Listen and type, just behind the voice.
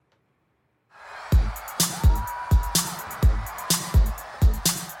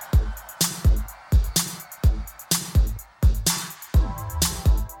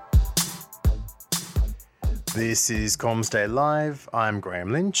This is Comms Day Live. I'm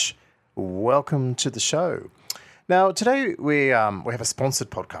Graham Lynch. Welcome to the show. Now, today we have a sponsored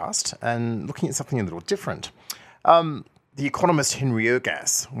podcast and looking at something a little different. The economist Henry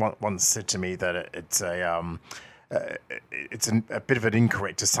Ergas once said to me that it's a bit of an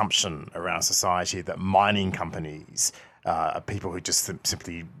incorrect assumption around society that mining companies are people who just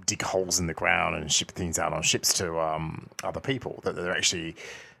simply dig holes in the ground and ship things out on ships to other people, that they're actually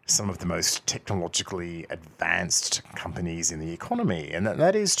some of the most technologically advanced companies in the economy. And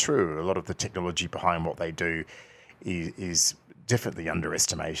that is true. A lot of the technology behind what they do is definitely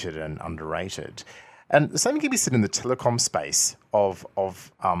underestimated and underrated. And the same can be said in the telecom space of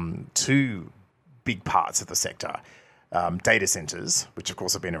two big parts of the sector. Data centers, which of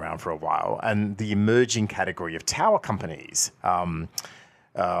course have been around for a while, and the emerging category of tower companies. In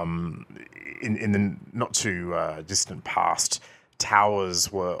the not too distant past,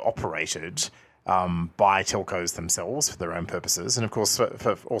 towers were operated by telcos themselves for their own purposes. And of course,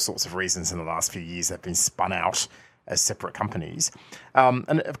 for all sorts of reasons in the last few years, they've been spun out as separate companies.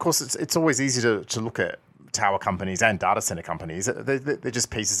 And of course, it's always easy to look at tower companies and data center companies. They're just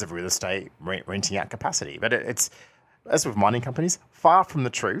pieces of real estate renting out capacity. But it's, as with mining companies, far from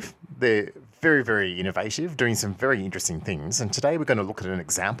the truth. They're very, very innovative, doing some very interesting things. And today we're going to look at an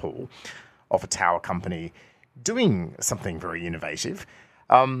example of a tower company doing something very innovative.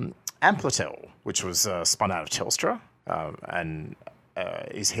 Amplitel, which was spun out of Telstra and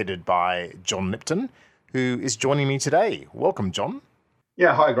is headed by Jon Lipton, who is joining me today. Welcome, Jon.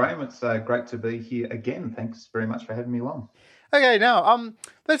 Yeah, hi, Graham. It's great to be here again. Thanks very much for having me along. Okay, now,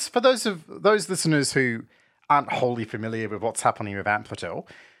 for those listeners who aren't wholly familiar with what's happening with Amplitel,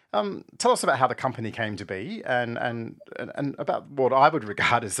 tell us about how the company came to be and about what I would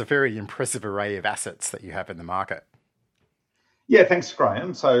regard as a very impressive array of assets that you have in the market. Yeah, thanks,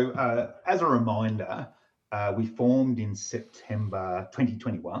 Graham. So as a reminder, we formed in September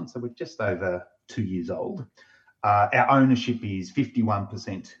 2021, so we're just over 2 years old. Our ownership is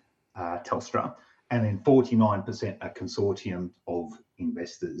 51% Telstra and then 49% a consortium of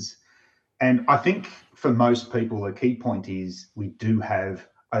investors. And I think for most people, the key point is we do have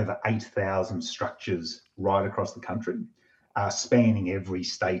over 8,000 structures right across the country, spanning every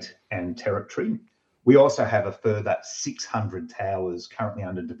state and territory. We also have a further 600 towers currently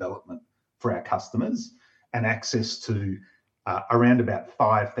under development for our customers and access to around about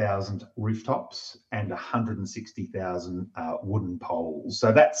 5,000 rooftops and 160,000 wooden poles.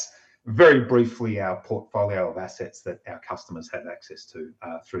 So that's very briefly our portfolio of assets that our customers have access to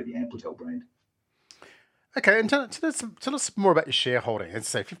through the Amplitel brand. Okay, and tell us more about your shareholding. Let's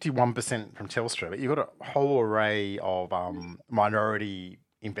say 51% from Telstra, but you've got a whole array of minority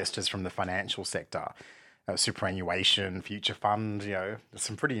investors from the financial sector, superannuation, future fund. There's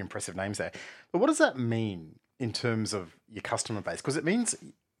some pretty impressive names there. But what does that mean in terms of your customer base? Because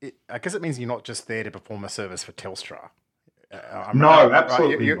I guess it means you're not just there to perform a service for Telstra. No,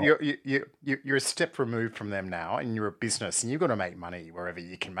 absolutely not. You're a step removed from them now, and you're a business, and you've got to make money wherever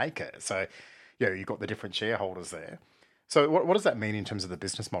you can make it. So, you've got the different shareholders there. So, what does that mean in terms of the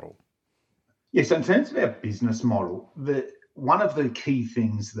business model? Yes, so in terms of our business model, one of the key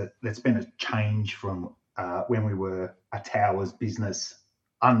things that's been a change from when we were a towers business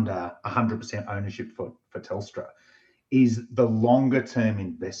under 100% ownership for Telstra is the longer term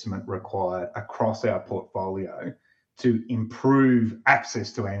investment required across our portfolio to improve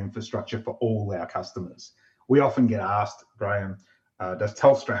access to our infrastructure for all our customers. We often get asked, Graham, does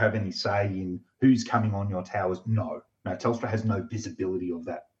Telstra have any say in who's coming on your towers? No, Telstra has no visibility of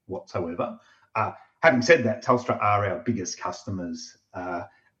that whatsoever. Having said that, Telstra are our biggest customers.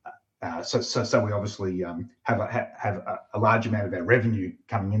 So we obviously have a large amount of our revenue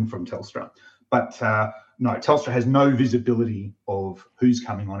coming in from Telstra. But no, Telstra has no visibility of who's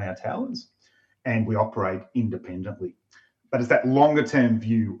coming on our towers, and we operate independently. But it's that longer term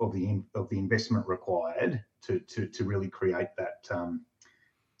view of the investment required to really create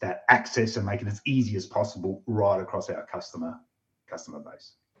that access and make it as easy as possible right across our customer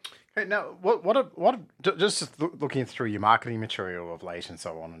base. Okay, now, what? Just looking through your marketing material of late and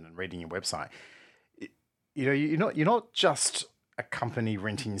so on, and reading your website, you're not just a company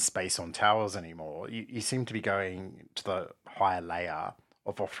renting space on towers anymore. You seem to be going to the higher layer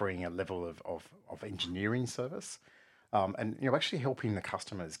of offering a level of engineering service, and actually helping the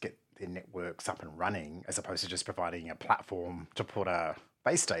customers get their networks up and running, as opposed to just providing a platform to put a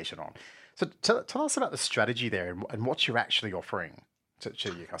base station on. So tell us about the strategy there and what you're actually offering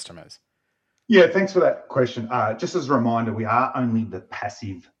to your customers. Yeah, thanks for that question. Just as a reminder, we are only the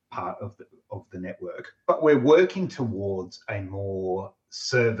passive part of the network, but we're working towards a more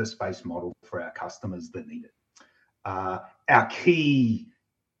service-based model for our customers that need it. Our key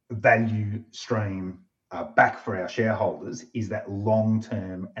value stream back for our shareholders is that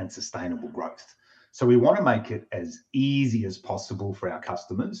long-term and sustainable growth. So we want to make it as easy as possible for our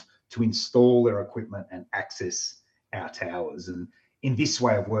customers to install their equipment and access our towers. And in this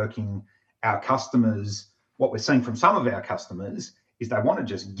way of working, our customers, what we're seeing from some of our customers is they want to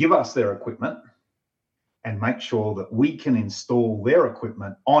just give us their equipment and make sure that we can install their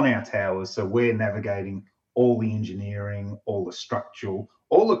equipment on our towers, so we're navigating all the engineering, all the structural,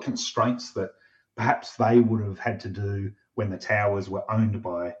 all the constraints that perhaps they would have had to do when the towers were owned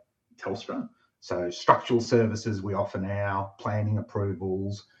by Telstra. So structural services we offer now, planning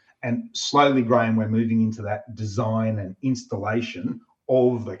approvals, and slowly, Graham, we're moving into that design and installation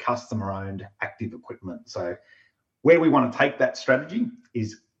of the customer-owned active equipment. So where we want to take that strategy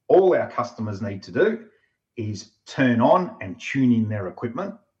is all our customers need to do is turn on and tune in their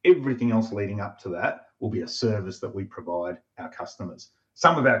equipment. Everything else leading up to that will be a service that we provide our customers.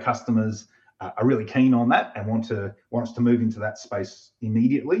 Some of our customers are really keen on that and want us to move into that space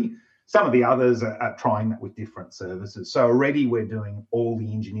immediately. Some of the others are trying that with different services. So already we're doing all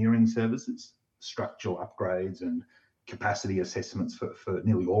the engineering services, structural upgrades and capacity assessments for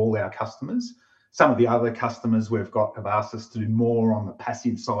nearly all our customers. Some of the other customers we've got have asked us to do more on the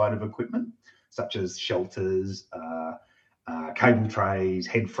passive side of equipment, such as shelters, cable trays,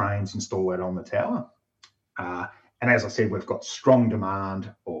 head frames, install that on the tower. And as I said, we've got strong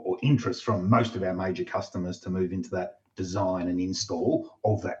demand or interest from most of our major customers to move into that design and install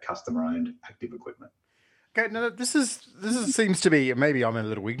of that customer-owned active equipment. Okay, now this seems to be, maybe I'm a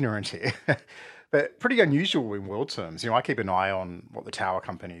little ignorant here, but pretty unusual in world terms. I keep an eye on what the tower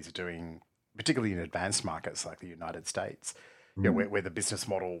companies are doing, particularly in advanced markets like the United States, where the business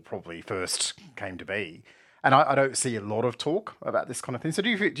model probably first came to be. And I don't see a lot of talk about this kind of thing. So do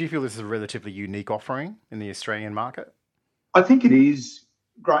you feel this is a relatively unique offering in the Australian market? I think it is,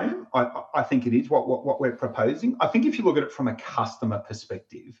 Graham. I think it is what we're proposing. I think if you look at it from a customer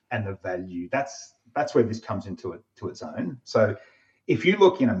perspective and the value, that's where this comes into its own. So if you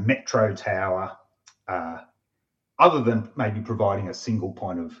look in a metro tower, other than maybe providing a single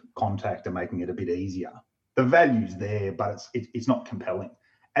point of contact and making it a bit easier, the value's there, but it's not compelling.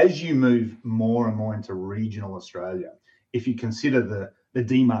 As you move more and more into regional Australia, if you consider the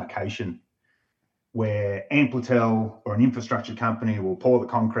demarcation where Amplitel or an infrastructure company will pour the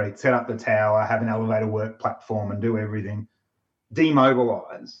concrete, set up the tower, have an elevator work platform and do everything,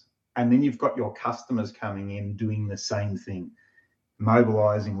 demobilise, and then you've got your customers coming in doing the same thing,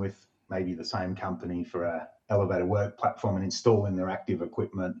 mobilising with maybe the same company for a elevator work platform and installing their active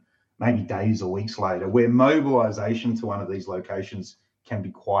equipment, maybe days or weeks later, where mobilisation to one of these locations can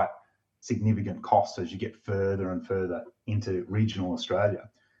be quite significant costs as you get further and further into regional Australia.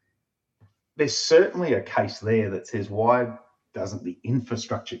 There's certainly a case there that says, why doesn't the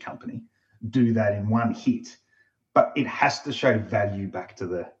infrastructure company do that in one hit? But it has to show value back to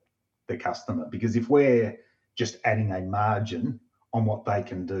the customer, because if we're just adding a margin on what they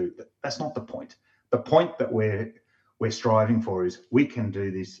can do, that's not the point. The point that we're striving for is we can do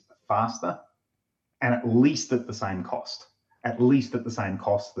this faster and at least at the same cost. At least at the same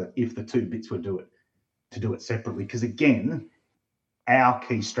cost that if the two bits were to do it separately. Because again, our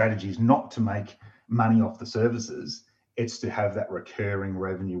key strategy is not to make money off the services, it's to have that recurring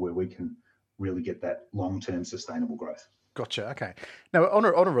revenue where we can really get that long-term sustainable growth. Gotcha. Okay. Now, on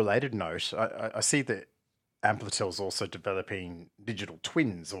a related note, I see that Amplitel's also developing digital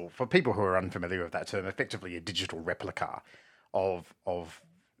twins, or for people who are unfamiliar with that term, effectively a digital replica of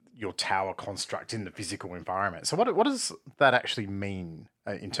your tower construct in the physical environment. So what does that actually mean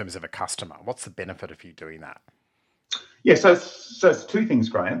in terms of a customer? What's the benefit of you doing that? Yeah, so it's two things,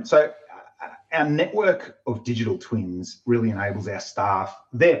 Graham. So our network of digital twins really enables our staff,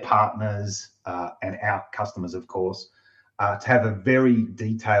 their partners, and our customers, of course, to have a very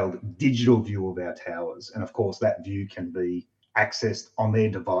detailed digital view of our towers. And of course, that view can be accessed on their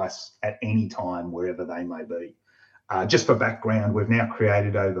device at any time, wherever they may be. Just for background, we've now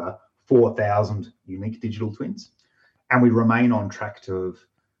created over 4,000 unique digital twins, and we remain on track to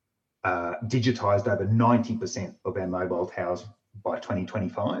have digitised over 90% of our mobile towers by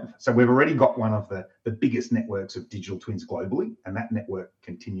 2025. So we've already got one of the biggest networks of digital twins globally, and that network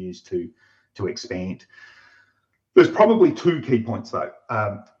continues to expand. There's probably two key points though.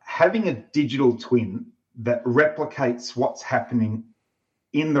 Having a digital twin that replicates what's happening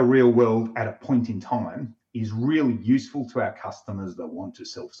in the real world at a point in time is really useful to our customers that want to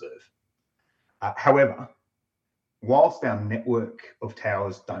self-serve. However, whilst our network of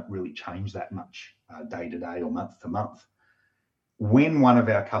towers don't really change that much day to day or month to month, when one of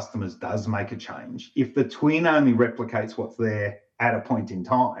our customers does make a change, if the twin only replicates what's there at a point in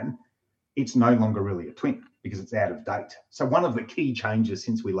time, it's no longer really a twin because it's out of date. So one of the key changes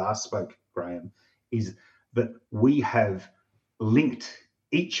since we last spoke, Graham, is that we have linked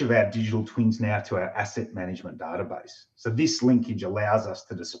each of our digital twins now to our asset management database. So this linkage allows us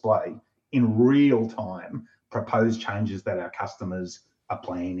to display in real time proposed changes that our customers are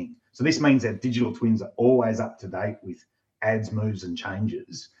planning. So this means that digital twins are always up to date with adds, moves and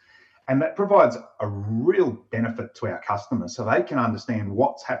changes. And that provides a real benefit to our customers so they can understand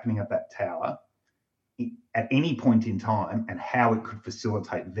what's happening at that tower at any point in time and how it could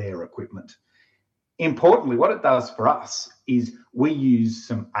facilitate their equipment. Importantly, what it does for us is we use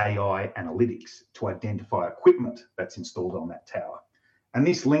some AI analytics to identify equipment that's installed on that tower. And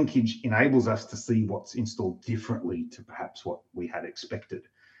this linkage enables us to see what's installed differently to perhaps what we had expected.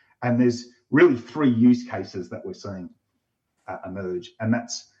 And there's really 3 use cases that we're seeing emerge. And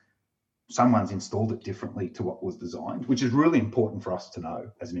that's someone's installed it differently to what was designed, which is really important for us to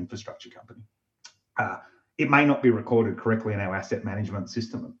know as an infrastructure company. It may not be recorded correctly in our asset management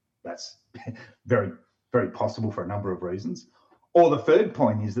system. That's very, very possible for a number of reasons. Or the third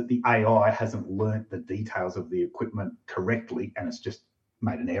point is that the AI hasn't learnt the details of the equipment correctly, and it's just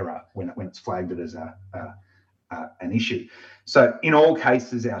made an error when it's flagged it as an issue. So in all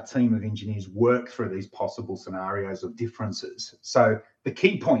cases, our team of engineers work through these possible scenarios of differences. So the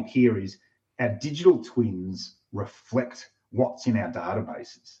key point here is our digital twins reflect what's in our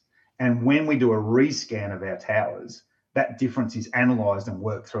databases. And when we do a rescan of our towers, that difference is analysed and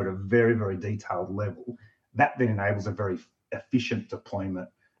worked through at a very, very detailed level. That then enables a very efficient deployment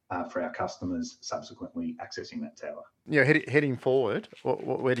for our customers subsequently accessing that tower. Yeah, heading forward,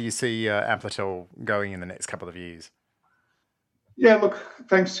 where do you see Amplitel going in the next couple of years? Yeah, look,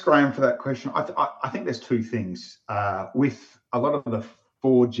 thanks, Graham, for that question. I think there's 2 things. With a lot of the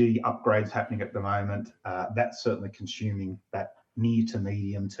 4G upgrades happening at the moment, that's certainly consuming that near to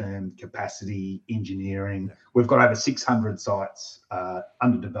medium term capacity engineering. Yeah. We've got over 600 sites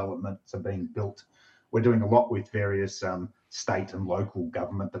under development, so being built. We're doing a lot with various state and local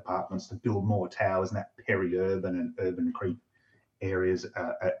government departments to build more towers in that peri-urban and urban creep areas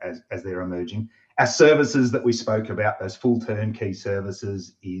as they're emerging. Our services that we spoke about, those full turnkey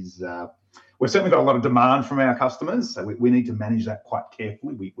services, is we've certainly got a lot of demand from our customers, so we need to manage that quite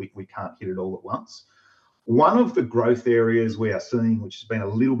carefully. We can't hit it all at once. One of the growth areas we are seeing, which has been a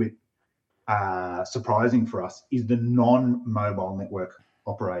little bit surprising for us, is the non-mobile network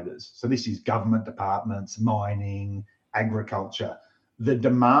operators. So this is government departments, mining, agriculture. The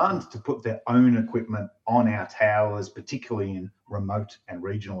demand to put their own equipment on our towers, particularly in remote and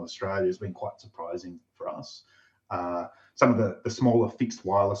regional Australia, has been quite surprising for us. Some of the smaller fixed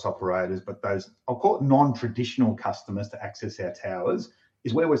wireless operators, but those, I'll call it non-traditional customers to access our towers,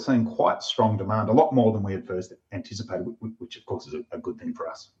 is where we're seeing quite strong demand, a lot more than we had first anticipated, which of course is a good thing for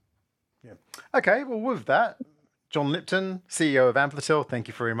us. Yeah. Okay, well with that, Jon Lipton, CEO of Amplitel, thank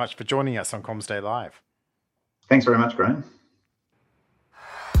you very much for joining us on Comms Day Live. Thanks very much, Graham.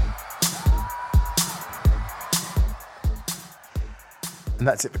 And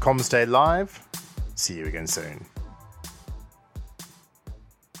that's it for Comms Day Live. See you again soon.